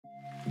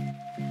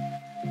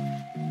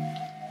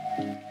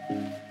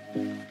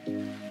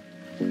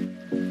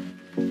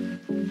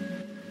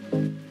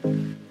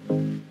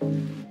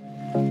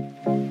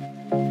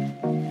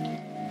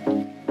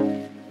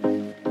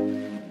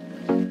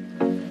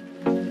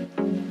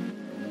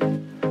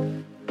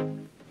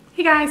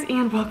Hey guys,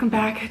 and welcome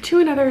back to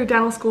another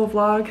dental school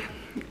vlog.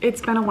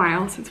 It's been a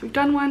while since we've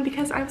done one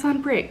because I was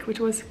on break, which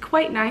was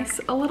quite nice.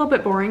 A little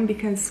bit boring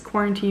because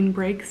quarantine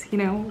breaks, you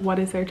know, what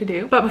is there to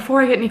do? But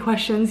before I get any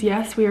questions,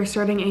 yes, we are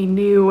starting a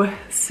new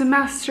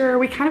semester.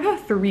 We kind of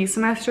have 3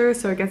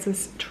 semesters, so it gets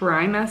this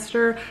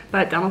trimester,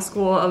 but dental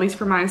school, at least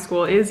for my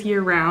school, is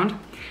year round.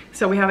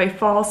 So we have a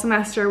fall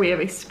semester, we have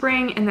a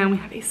spring, and then we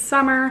have a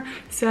summer.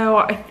 So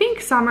I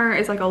think summer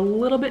is like a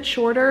little bit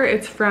shorter.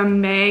 It's from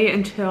May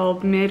until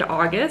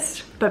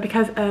mid-August. But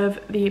because of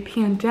the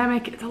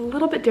pandemic, it's a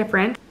little bit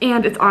different.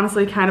 And it's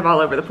honestly kind of all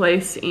over the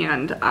place,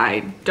 and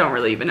I don't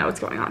really even know what's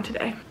going on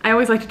today. I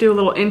always like to do a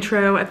little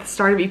intro at the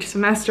start of each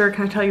semester,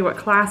 kind of tell you what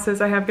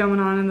classes I have going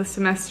on in the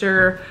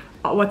semester,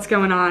 what's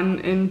going on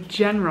in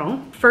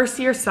general. First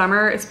year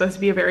summer is supposed to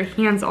be a very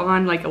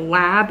hands-on, like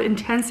lab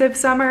intensive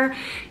summer,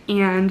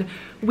 and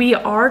we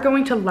are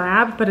going to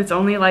lab, but it's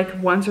only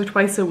like once or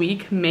twice a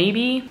week,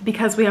 maybe,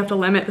 because we have to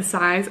limit the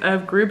size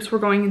of groups we're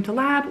going into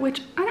lab,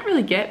 which I don't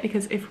really get,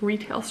 because if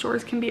retail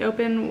stores can be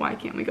open, why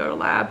can't we go to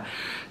lab?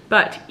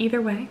 But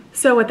either way.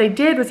 So what they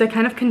did was they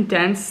kind of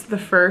condensed the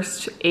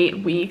first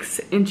 8 weeks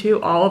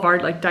into all of our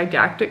like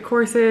didactic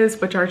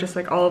courses, which are just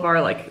like all of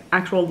our like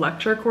actual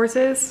lecture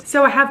courses.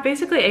 So I have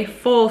basically a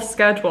full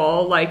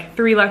schedule, like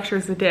 3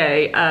 lectures a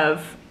day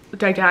of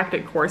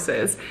didactic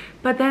courses,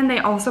 but then they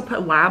also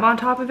put lab on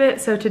top of it.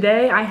 So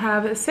today I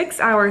have 6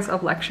 hours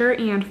of lecture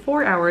and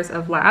 4 hours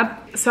of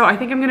lab. So I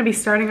think I'm gonna be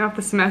starting off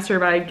the semester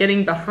by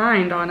getting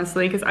behind,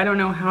 honestly, because I don't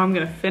know how I'm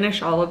gonna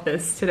finish all of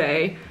this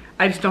today.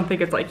 I just don't think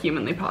it's like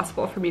humanly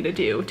possible for me to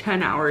do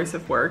 10 hours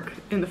of work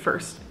in the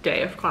first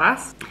day of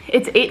class.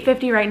 It's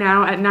 8:50 right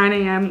now. At 9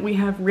 a.m. we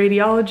have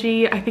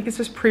radiology. I think it's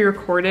just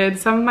pre-recorded.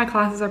 Some of my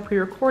classes are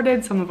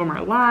pre-recorded, some of them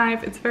are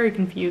live. It's very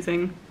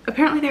confusing.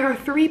 Apparently there are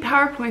 3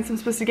 PowerPoints I'm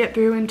supposed to get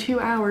through in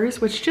 2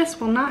 hours, which just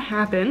will not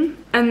happen.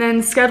 And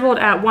then scheduled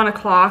at 1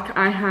 o'clock,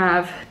 I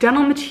have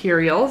dental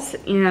materials,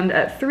 and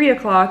at 3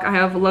 o'clock, I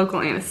have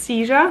local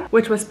anesthesia,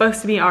 which was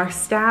supposed to be our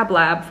stab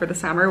lab for the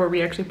summer, where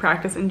we actually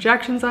practice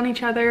injections on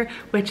each other,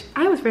 which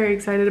I was very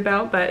excited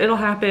about, but it'll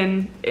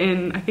happen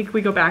in, I think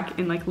we go back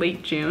in like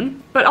late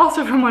June. But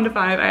also from 1 to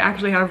 5, I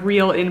actually have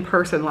real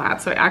in-person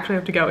labs, so I actually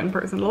have to go in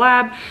person to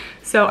lab.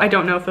 So I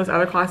don't know if those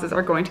other classes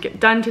are going to get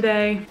done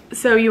today.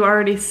 So you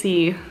already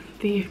see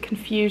the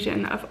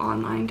confusion of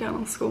online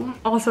dental school.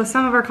 Also,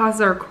 some of our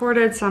classes are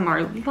recorded, some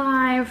are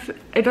live.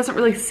 It doesn't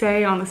really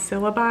say on the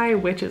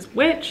syllabi which is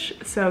which,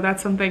 so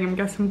that's something I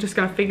guess I'm just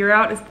gonna figure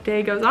out as the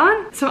day goes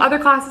on. Some other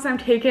classes I'm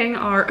taking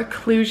are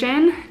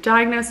occlusion,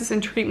 diagnosis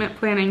and treatment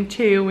planning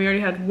 2. We already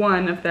had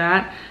 1 of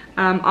that.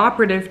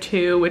 Operative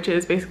 2, which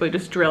is basically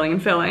just drilling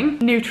and filling.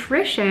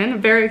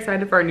 Nutrition, very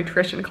excited for our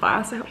nutrition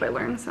class. I hope I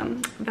learned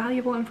some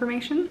valuable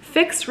information.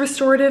 Fixed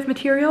restorative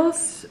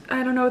materials,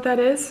 I don't know what that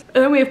is.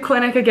 And then we have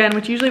clinic again,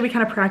 which usually we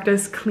kind of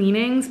practice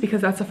cleanings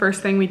because that's the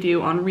first thing we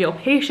do on real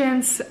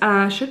patients.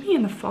 Should be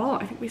in the fall,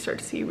 I think we start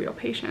to see real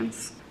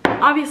patients.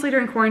 Obviously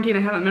during quarantine,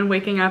 I haven't been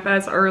waking up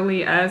as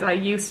early as I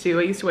used to.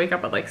 I used to wake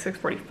up at like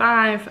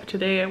 6:45.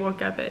 Today I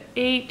woke up at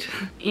 8,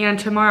 and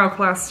tomorrow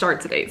class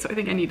starts at 8, so I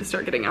think I need to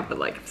start getting up at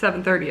like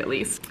 7:30 at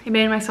least. I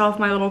made myself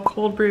my little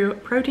cold brew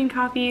protein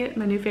coffee,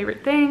 my new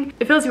favorite thing.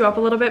 It fills you up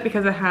a little bit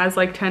because it has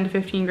like 10 to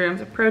 15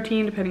 grams of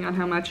protein, depending on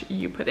how much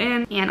you put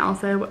in, and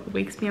also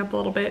wakes me up a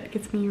little bit,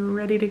 gets me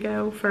ready to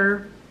go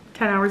for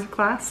 10 hours of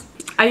class.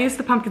 I used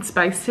the pumpkin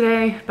spice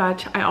today,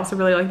 but I also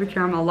really like the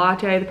caramel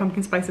latte. The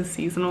pumpkin spice is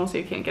seasonal, so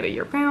you can't get it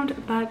year round,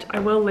 but I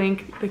will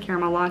link the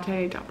caramel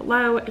latte down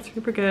below. It's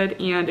super good,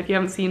 and if you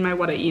haven't seen my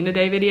what I eat in a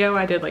day video,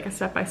 I did like a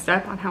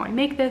step-by-step on how I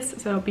make this,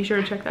 so be sure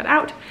to check that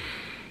out.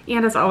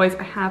 And as always,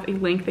 I have a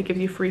link that gives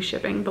you free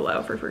shipping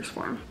below for first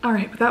Phorm. All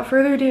right, without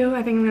further ado,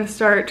 I think I'm gonna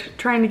start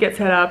trying to get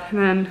set up, and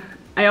then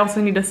I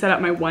also need to set up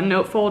my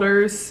OneNote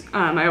folders.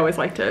 I always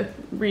like to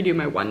redo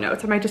my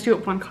OneNotes. I might just do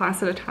it 1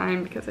 class at a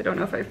time because I don't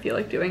know if I feel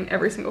like doing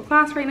every single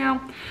class right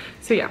now.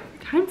 So yeah,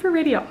 time for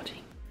radiology.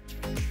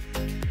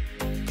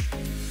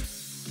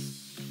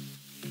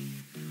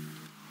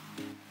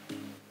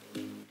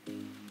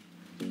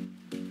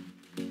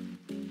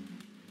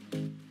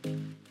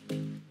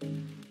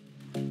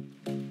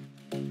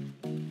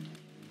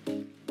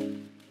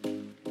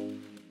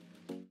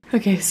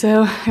 Okay,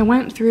 so I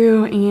went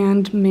through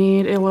and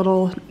made a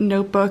little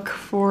notebook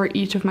for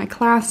each of my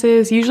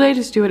classes. Usually I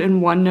just do it in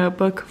 1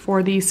 notebook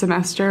for the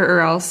semester,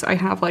 or else I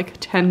have like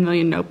 10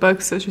 million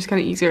notebooks, so it's just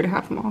kind of easier to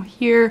have them all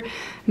here. I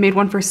made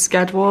one for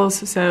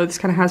schedules, so this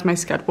kind of has my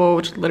schedule,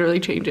 which literally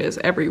changes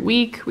every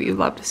week. We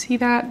love to see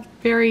that.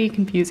 Very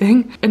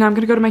confusing. And now I'm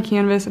gonna go to my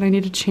Canvas and I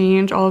need to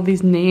change all of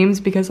these names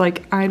because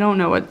like I don't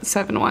know what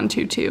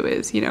 7122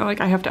 is, you know,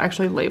 like I have to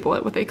actually label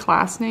it with a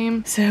class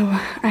name. So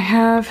I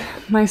have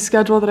my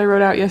schedule that I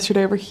wrote out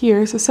yesterday over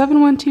here. So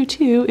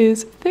 7122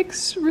 is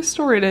fixed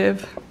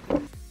restorative.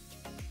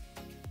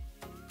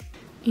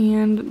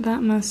 And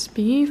that must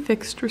be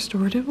fixed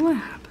restorative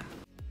lab.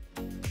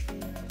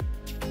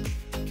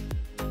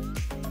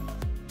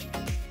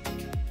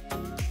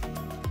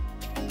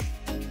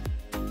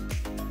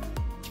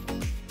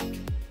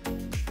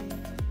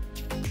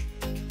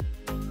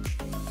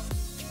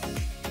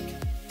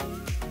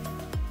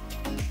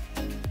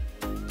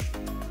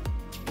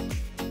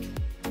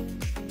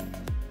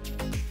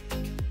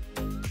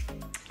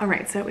 All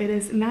right, so it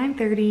is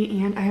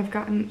 9:30 and I have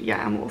gotten,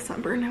 yeah, I'm a little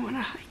sunburned. I went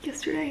on a hike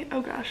yesterday.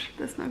 Oh gosh,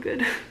 that's not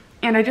good.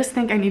 And I just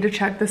think I need to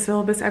check the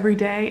syllabus every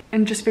day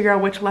and just figure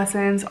out which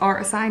lessons are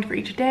assigned for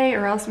each day,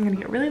 or else I'm gonna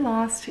get really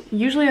lost.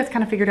 Usually that's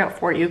kind of figured out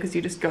for you because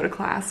you just go to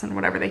class and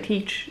whatever they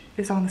teach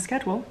is on the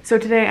schedule. So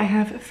today I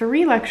have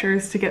 3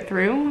 lectures to get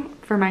through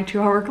for my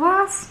 2-hour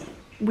class.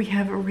 We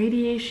have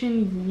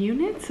radiation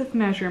units of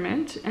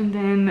measurement and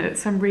then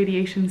some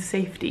radiation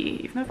safety.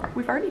 Even though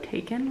we've already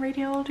taken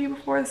radiology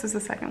before, this is the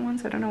second one,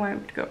 so I don't know why I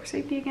would go over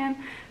safety again,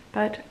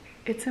 but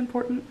it's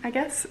important, I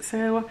guess.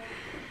 So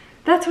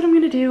that's what I'm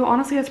gonna do.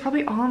 Honestly, that's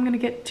probably all I'm gonna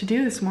get to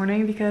do this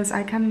morning because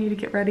I kind of need to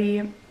get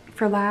ready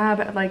for lab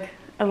at like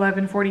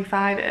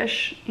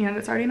 11:45-ish and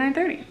it's already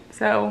 9:30.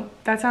 So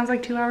that sounds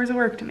like 2 hours of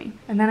work to me.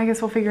 And then I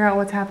guess we'll figure out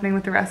what's happening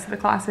with the rest of the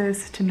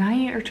classes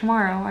tonight or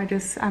tomorrow.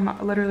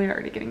 I'm literally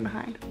already getting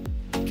behind.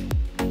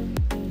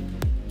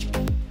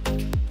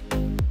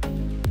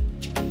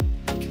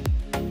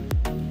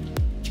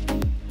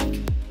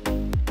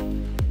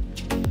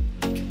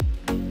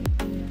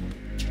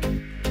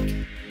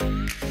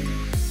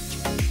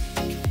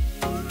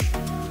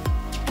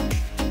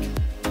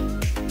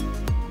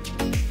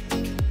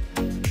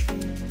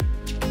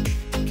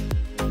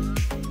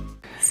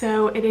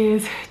 So it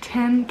is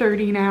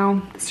 10:30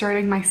 now,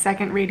 starting my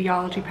second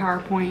radiology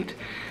PowerPoint,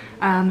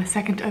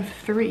 second of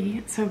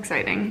 3, so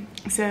exciting.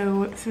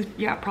 So this is,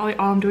 yeah, probably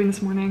all I'm doing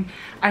this morning.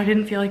 I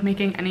didn't feel like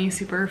making any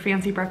super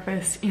fancy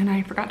breakfast and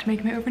I forgot to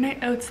make my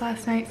overnight oats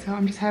last night, so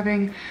I'm just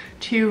having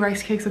 2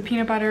 rice cakes with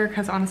peanut butter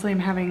because honestly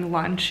I'm having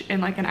lunch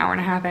in like an hour and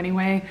a half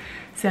anyway,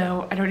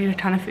 so I don't need a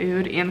ton of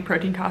food and the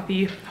protein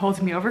coffee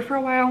holds me over for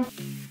a while.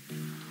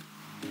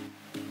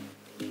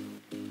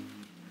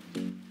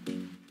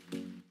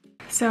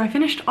 So I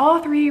finished all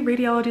 3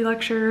 radiology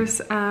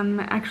lectures.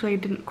 Actually I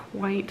didn't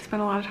quite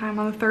spend a lot of time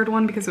on the 3rd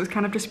one because it was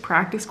kind of just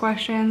practice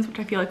questions, which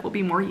I feel like will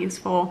be more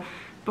useful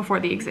before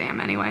the exam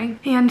anyway.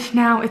 And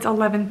now it's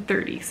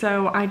 11:30,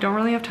 so I don't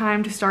really have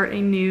time to start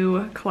a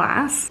new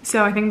class.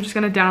 So I think I'm just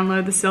gonna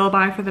download the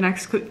syllabi for the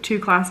next 2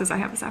 classes I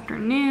have this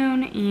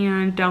afternoon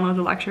and download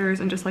the lectures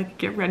and just like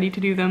get ready to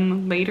do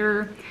them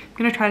later. I'm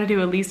gonna try to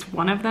do at least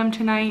one of them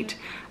tonight.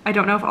 I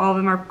don't know if all of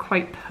them are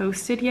quite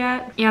posted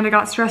yet. And I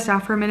got stressed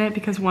out for a minute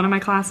because one of my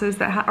classes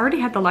that already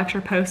had the lecture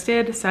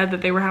posted said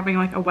that they were having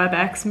like a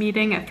WebEx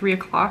meeting at 3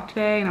 o'clock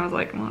today. And I was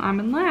like, well, I'm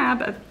in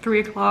lab at 3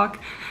 o'clock,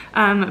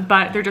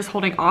 but they're just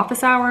holding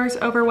office hours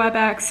over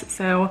WebEx.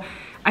 So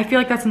I feel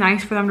like that's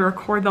nice for them to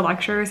record the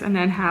lectures and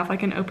then have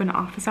like an open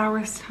office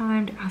hours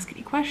time to ask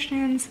any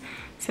questions.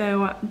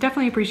 So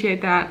definitely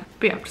appreciate that.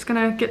 But yeah, I'm just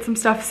gonna get some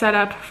stuff set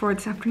up for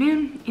this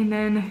afternoon and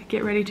then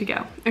get ready to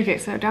go. Okay,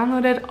 so I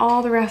downloaded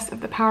all the rest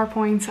of the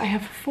PowerPoints. I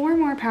have 4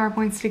 more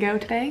PowerPoints to go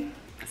today.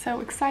 So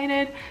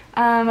excited,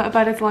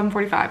 but it's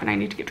 11:45 and I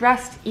need to get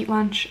dressed, eat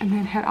lunch, and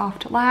then head off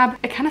to lab.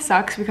 It kind of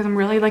sucks because I'm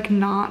really like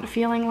not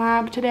feeling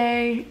lab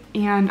today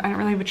and I don't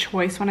really have a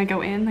choice when I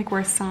go in. Like we're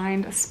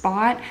assigned a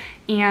spot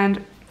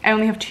and I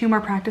only have 2 more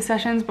practice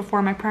sessions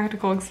before my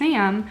practical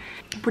exam.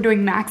 We're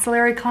doing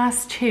maxillary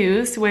class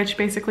 2s, which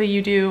basically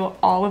you do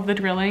all of the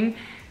drilling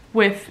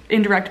with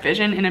indirect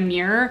vision in a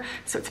mirror.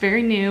 So it's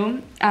very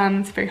new,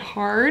 it's very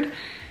hard.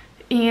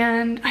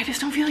 And I just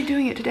don't feel like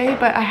doing it today,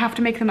 but I have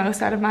to make the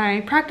most out of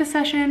my practice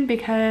session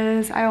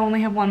because I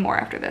only have 1 more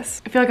after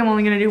this. I feel like I'm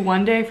only gonna do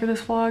 1 day for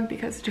this vlog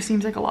because it just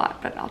seems like a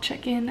lot, but I'll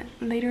check in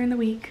later in the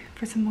week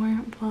for some more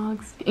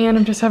vlogs. And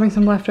I'm just having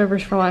some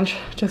leftovers for lunch,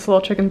 just a little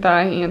chicken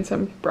thigh and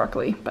some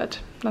broccoli, but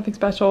nothing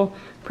special.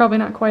 Probably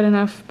not quite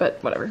enough, but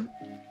whatever.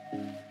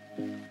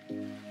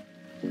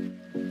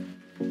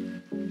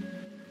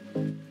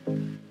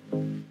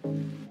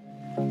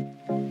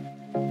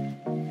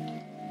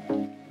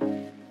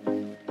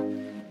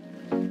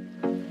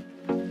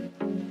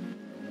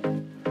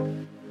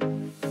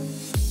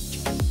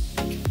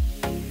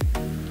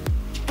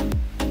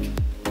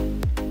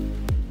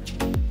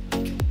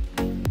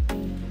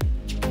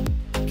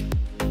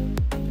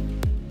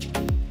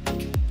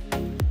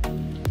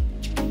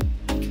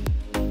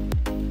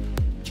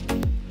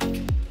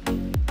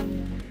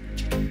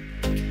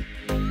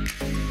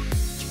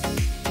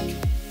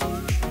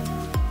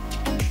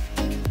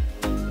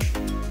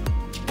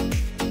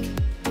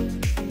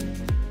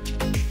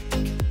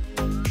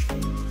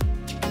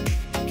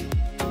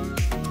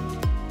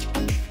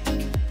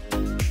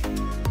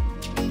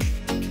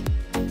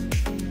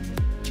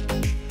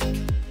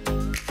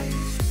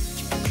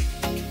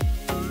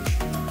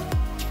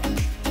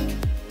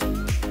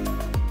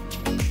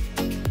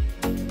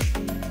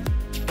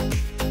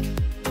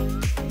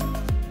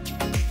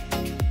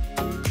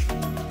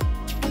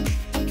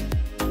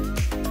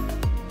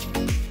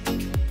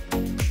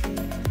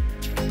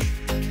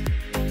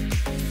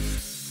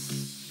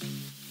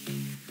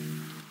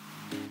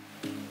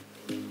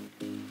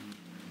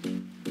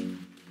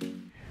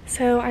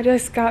 So I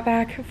just got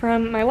back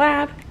from my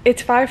lab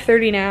It's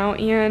 5:30 now,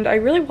 and I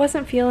really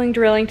wasn't feeling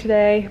drilling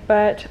today,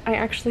 but I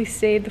actually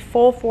stayed the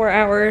full 4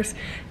 hours,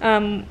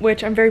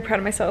 which I'm very proud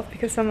of myself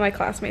because some of my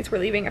classmates were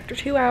leaving after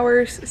 2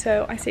 hours,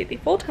 so I stayed the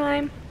full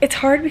time. It's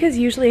hard because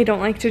usually I don't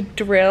like to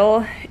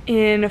drill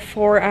in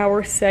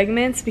 4-hour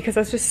segments because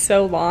that's just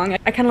so long.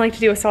 I kind of like to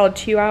do a solid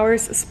 2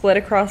 hours split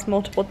across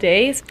multiple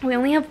days. We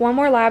only have one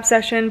more lab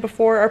session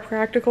before our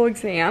practical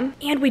exam,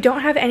 and we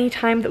don't have any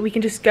time that we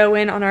can just go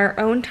in on our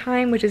own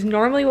time, which is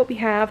normally what we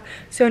have.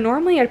 So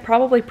normally I'd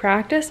probably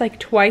practice like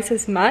twice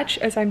as much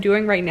as I'm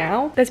doing right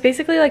now. That's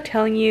basically like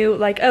telling you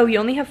like, oh, you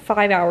only have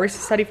 5 hours to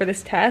study for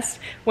this test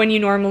when you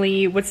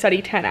normally would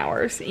study 10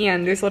 hours,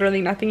 and there's literally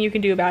nothing you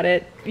can do about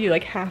it. You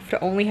like have to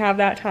only have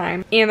that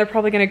time, and they're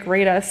probably gonna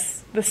grade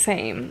us the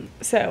same.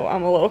 So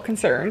I'm a little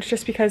concerned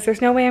just because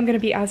there's no way I'm gonna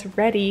be as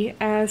ready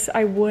as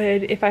I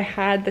would if I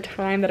had the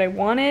time that I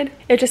wanted.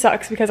 It just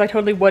sucks because I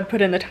totally would put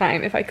in the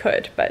time if I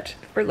could, but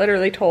we're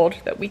literally told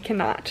that we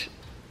cannot.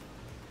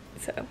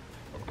 So,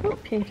 oh,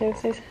 Pinto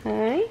says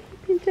hi.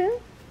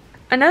 Pinto.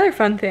 Another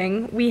fun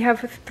thing, we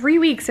have 3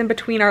 weeks in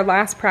between our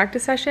last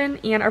practice session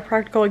and our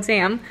practical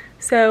exam,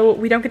 so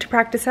we don't get to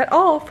practice at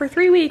all for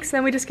 3 weeks,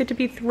 then we just get to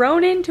be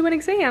thrown into an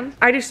exam.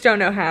 I just don't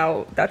know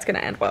how that's gonna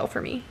end well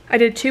for me. I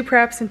did 2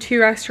 preps and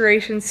 2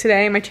 restorations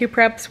today. My 2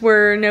 preps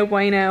were no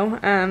bueno.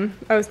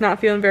 I was not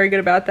feeling very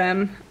good about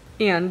them,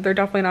 and they're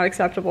definitely not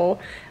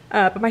acceptable.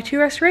 But my 2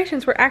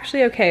 restorations were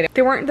actually okay.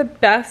 They weren't the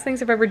best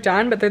things I've ever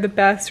done, but they're the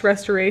best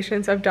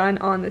restorations I've done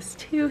on this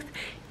tooth,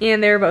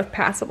 and they're both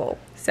passable.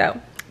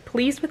 So,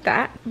 pleased with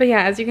that. But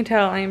yeah, as you can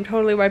tell, I am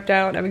totally wiped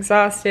out. I'm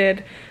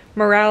exhausted.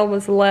 Morale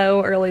was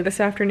low early this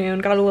afternoon.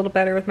 Got a little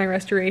better with my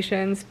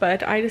restorations,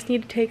 but I just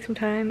need to take some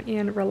time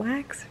and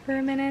relax for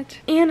a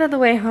minute. And on the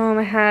way home,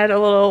 I had a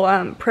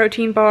little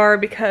protein bar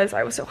because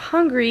I was so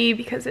hungry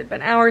because it'd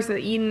been hours since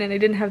I'd eaten and I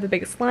didn't have the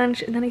biggest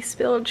lunch, and then I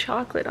spilled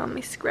chocolate on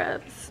my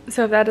scrubs.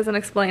 So if that doesn't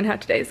explain how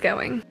today's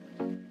going.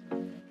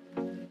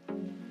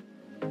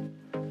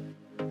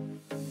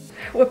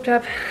 Whipped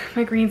up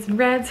my greens and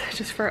reds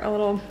just for a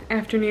little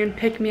afternoon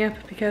pick-me-up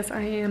because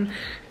I am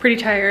pretty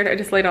tired. I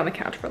just laid on the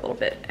couch for a little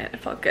bit and it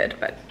felt good,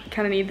 but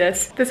kind of need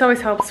this. This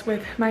always helps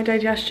with my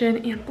digestion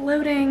and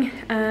bloating,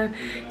 and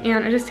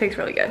it just tastes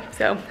really good.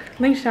 So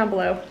links down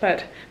below,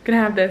 but I'm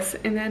gonna have this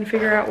and then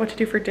figure out what to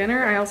do for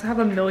dinner. I also have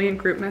a million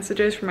group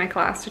messages from my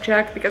class to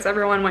check because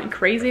everyone went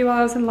crazy while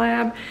I was in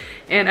lab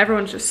and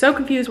everyone's just so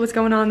confused what's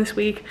going on this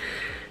week.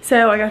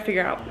 So I gotta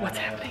figure out what's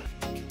happening.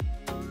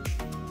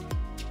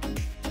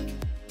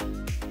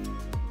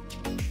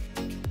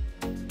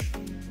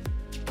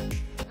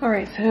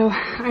 Alright, so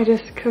I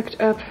just cooked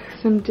up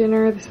some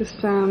dinner. This is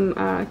some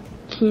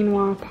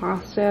quinoa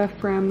pasta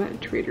from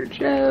Trader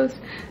Joe's.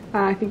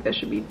 I think that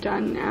should be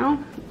done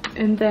now.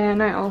 And then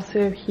I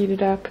also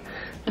heated up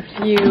a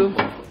few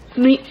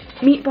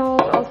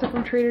meatballs, also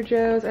from Trader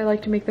Joe's. I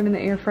like to make them in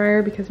the air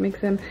fryer because it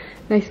makes them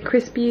nice and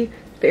crispy.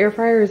 The air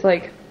fryer is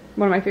like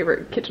one of my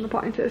favorite kitchen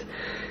appliances.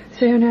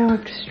 So now I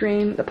have to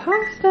strain the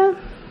pasta,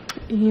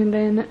 and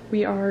then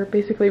we are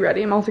basically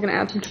ready. I'm also gonna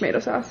add some tomato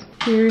sauce.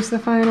 Here's the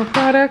final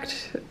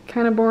product.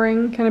 Kind of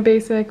boring, kind of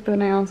basic, but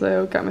then I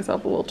also got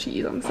myself a little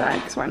cheese on the side,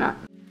 because why not?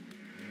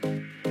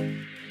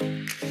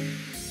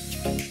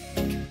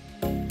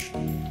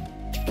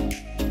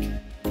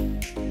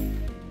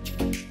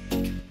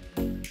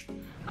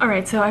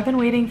 Alright, so I've been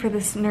waiting for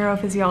this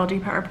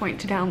neurophysiology PowerPoint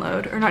to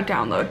download, or not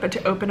download, but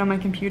to open on my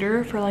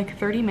computer for like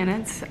 30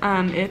 minutes.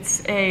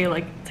 It's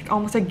like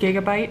almost a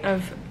gigabyte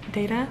of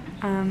data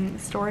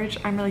storage.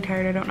 I'm really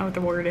tired. I don't know what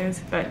the word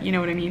is, but you know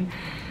what I mean.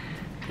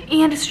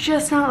 And it's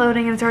just not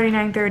loading, and it's already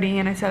 9:30,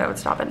 and I said I would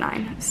stop at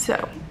 9.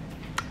 So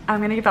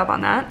I'm gonna give up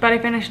on that. But I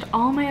finished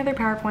all my other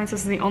PowerPoints.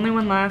 This is the only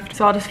one left,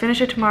 so I'll just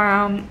finish it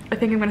tomorrow. I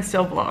think I'm gonna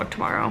still vlog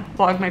tomorrow.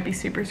 Vlog might be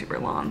super, super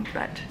long,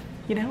 but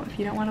you know, if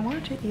you don't want to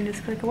watch it, you can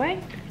just click away.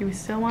 If you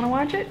still want to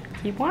watch it,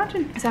 keep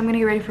watching. So I'm gonna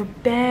get ready for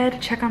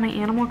bed, check on my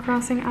Animal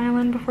Crossing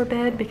island before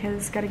bed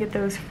because gotta get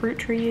those fruit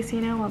trees,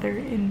 you know, while they're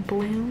in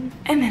bloom.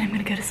 And then I'm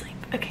gonna go to sleep.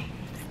 Okay,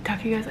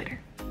 talk to you guys later.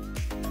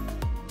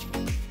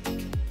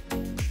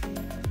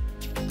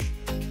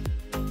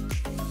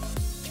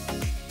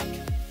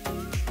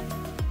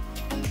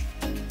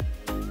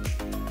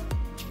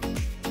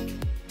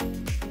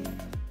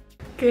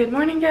 Good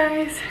morning,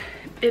 guys.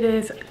 It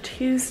is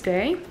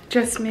Tuesday.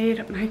 Just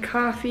made my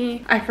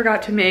coffee. I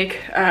forgot to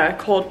make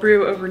cold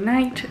brew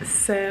overnight,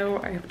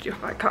 so I have to do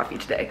hot coffee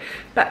today.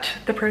 But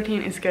the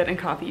protein is good in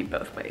coffee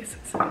both ways.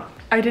 So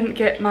I didn't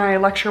get my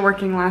lecture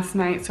working last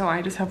night, so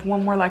I just have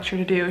one more lecture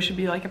to do. It should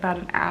be like about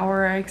an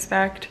hour, I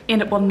expect.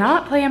 And it will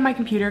not play on my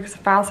computer because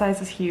the file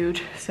size is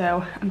huge.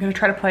 So I'm gonna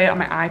try to play it on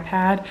my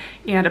iPad.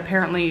 And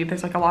apparently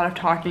there's like a lot of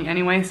talking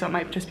anyway, so it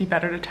might just be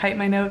better to type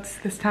my notes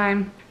this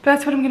time. But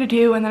that's what I'm gonna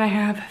do, and then I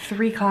have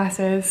 3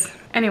 classes.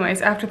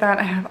 Anyways, after that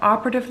I have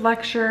operative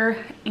lecture,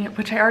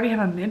 which I already have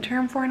a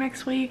midterm for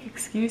next week,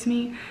 excuse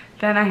me.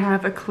 Then I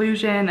have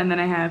occlusion, and then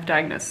I have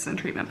diagnosis and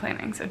treatment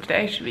planning. So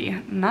today should be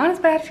not as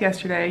bad as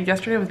yesterday.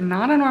 Yesterday was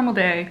not a normal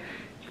day,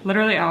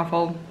 literally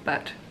awful,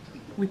 but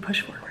we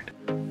push forward.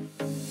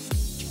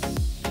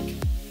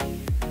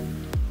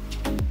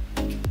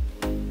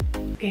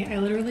 Okay, I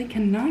literally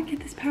cannot get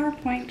this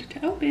PowerPoint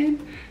to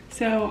open,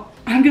 so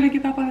I'm gonna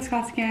give up on this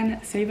class again,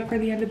 save it for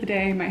the end of the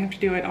day. Might have to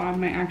do it on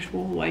my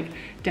actual like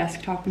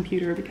desktop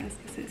computer because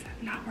this is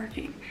not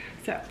working.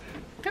 So,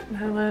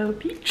 hello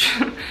Peach.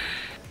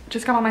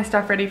 Just got all my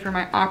stuff ready for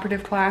my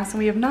operative class, and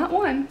we have not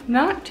one,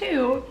 not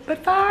two,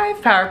 but 5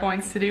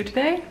 PowerPoints to do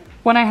today.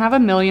 When I have a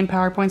million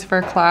PowerPoints for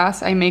a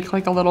class, I make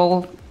like a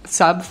little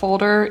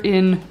subfolder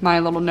in my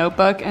little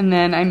notebook, and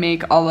then I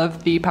make all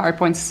of the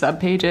PowerPoint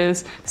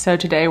subpages. So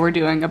today we're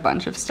doing a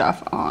bunch of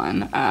stuff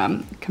on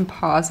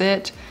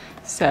composite.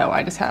 So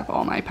I just have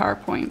all my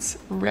PowerPoints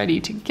ready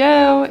to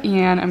go,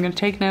 and I'm gonna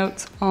take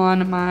notes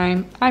on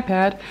my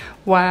iPad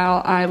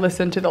while I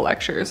listen to the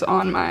lectures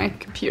on my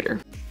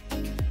computer.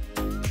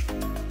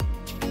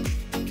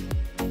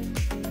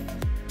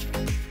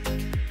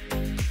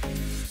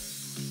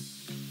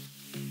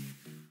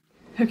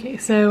 Okay,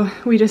 so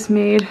we just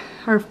made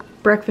our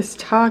breakfast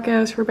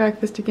tacos for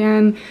breakfast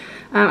again.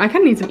 I kind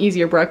of need some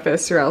easier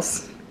breakfasts, or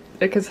else,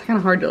 because it's kind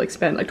of hard to like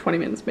spend like 20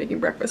 minutes making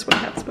breakfast when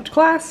I have this much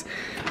class.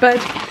 But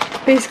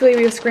basically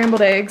we have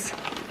scrambled eggs,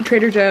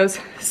 Trader Joe's,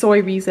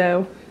 soy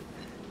riso,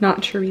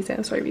 not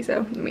chorizo, soy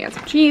riso, and we add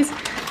some cheese.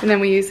 And then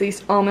we use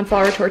these almond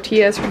flour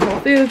tortillas from Whole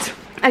Foods.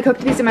 I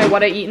cooked these in my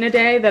What I Eat in a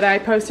Day that I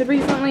posted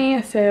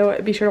recently, so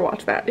be sure to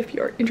watch that if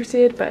you're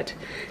interested, but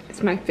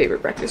it's my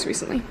favorite breakfast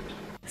recently.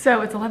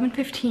 So it's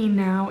 11:15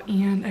 now,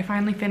 and I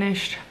finally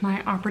finished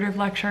my operative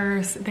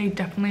lectures. They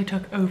definitely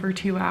took over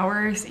 2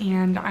 hours,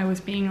 and I was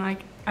being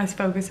like as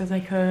focused as I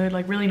could,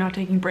 like really not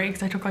taking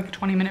breaks. I took like a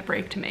 20-minute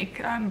break to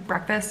make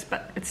breakfast,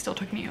 but it still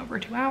took me over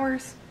 2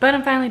 hours. But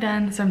I'm finally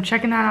done, so I'm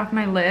checking that off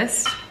my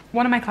list.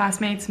 One of my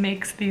classmates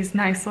makes these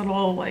nice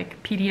little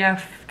like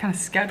PDF kind of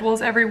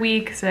schedules every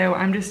week, so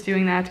I'm just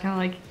doing that to kind of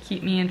like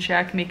keep me in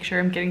check, make sure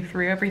I'm getting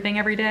through everything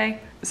every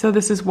day. So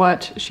this is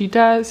what she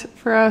does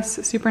for us.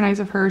 Super nice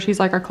of her. She's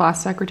like our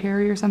class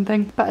secretary or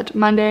something. But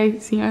Monday,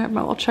 see, I have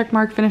my little check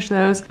mark, finished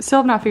those. Still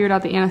have not figured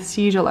out the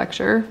anesthesia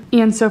lecture.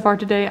 And so far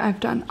today I've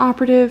done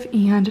operative,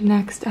 and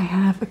next I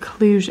have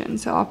occlusion.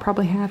 So I'll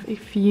probably have a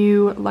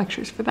few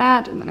lectures for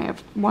that. And then I have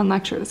one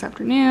lecture this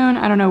afternoon.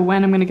 I don't know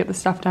when I'm gonna get the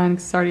stuff done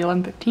because it's already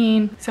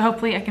 11:15. So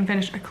hopefully I can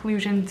finish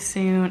occlusion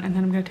soon, and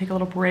then I'm gonna take a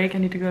little break. I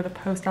need to go to the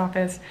post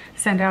office,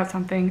 send out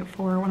something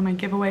for one of my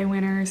giveaway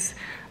winners.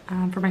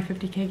 For my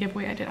 50K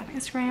giveaway I did on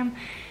Instagram,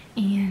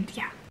 and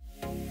yeah.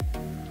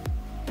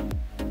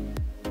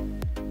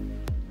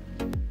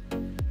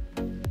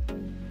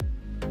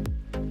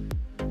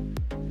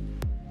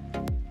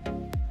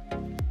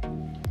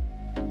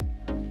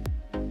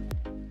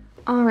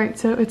 All right,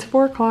 so it's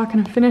 4 o'clock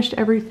and I finished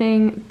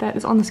everything that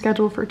is on the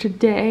schedule for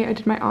today. I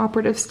did my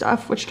operative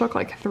stuff, which took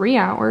like 3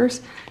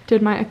 hours.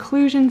 Did my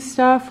occlusion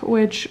stuff,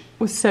 which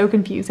was so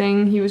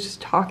confusing. He was just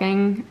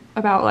talking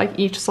about like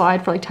each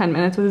slide for like 10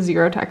 minutes with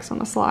 0 text on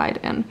the slide,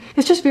 and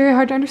it's just very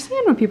hard to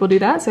understand when people do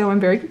that, so I'm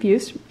very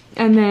confused.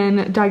 And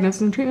then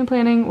diagnosis and treatment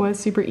planning was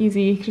super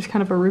easy, just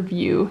kind of a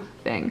review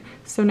thing.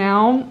 So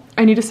now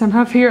I need to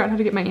somehow figure out how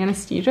to get my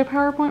anesthesia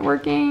PowerPoint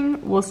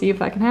working. We'll see if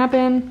that can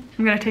happen.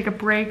 I'm gonna take a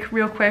break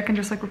real quick and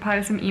just like reply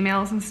to some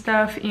emails and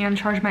stuff and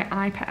charge my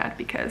iPad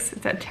because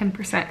it's at 10%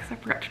 because I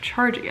forgot to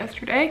charge it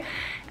yesterday.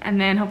 And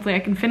then hopefully I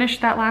can finish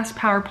that last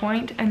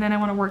PowerPoint, and then I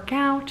wanna work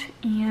out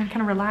and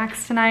kind of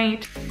relax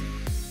tonight.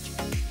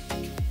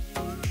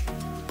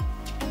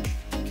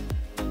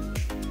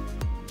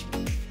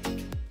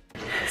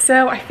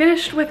 So I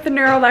finished with the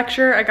neuro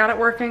lecture. I got it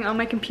working on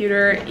my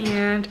computer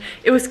and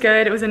it was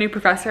good. It was a new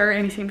professor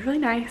and he seemed really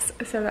nice,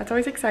 so that's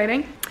always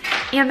exciting.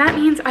 And that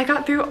means I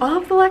got through all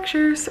of the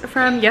lectures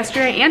from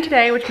yesterday and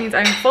today, which means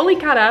I'm fully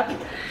caught up.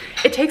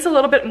 It takes a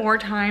little bit more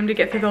time to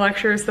get through the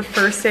lectures the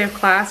first day of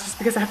class just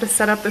because I have to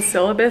set up the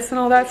syllabus and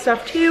all that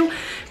stuff too,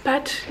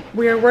 but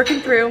we're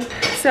working through.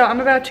 So I'm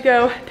about to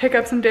go pick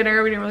up some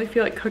dinner. We didn't really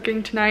feel like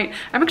cooking tonight.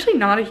 I'm actually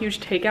not a huge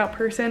takeout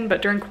person,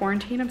 but during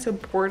quarantine, I'm so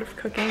bored of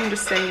cooking and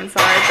just staying inside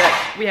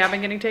that we have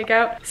been getting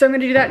takeout. So I'm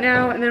gonna do that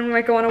now, and then we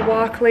might go on a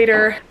walk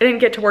later. I didn't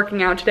get to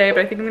working out today,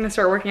 but I think I'm gonna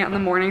start working out in the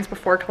mornings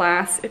before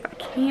class if I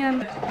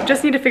can.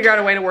 Just need to figure out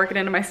a way to work it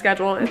into my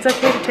schedule. It's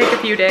okay to take a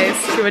few days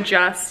to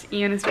adjust.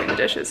 Ian is doing the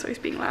dishes, so he's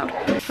being loud.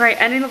 All right,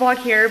 ending the vlog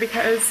here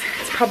because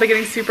it's probably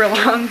getting super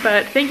long,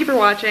 but thank you for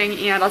watching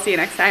and I'll see you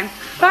next time.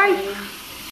 Bye.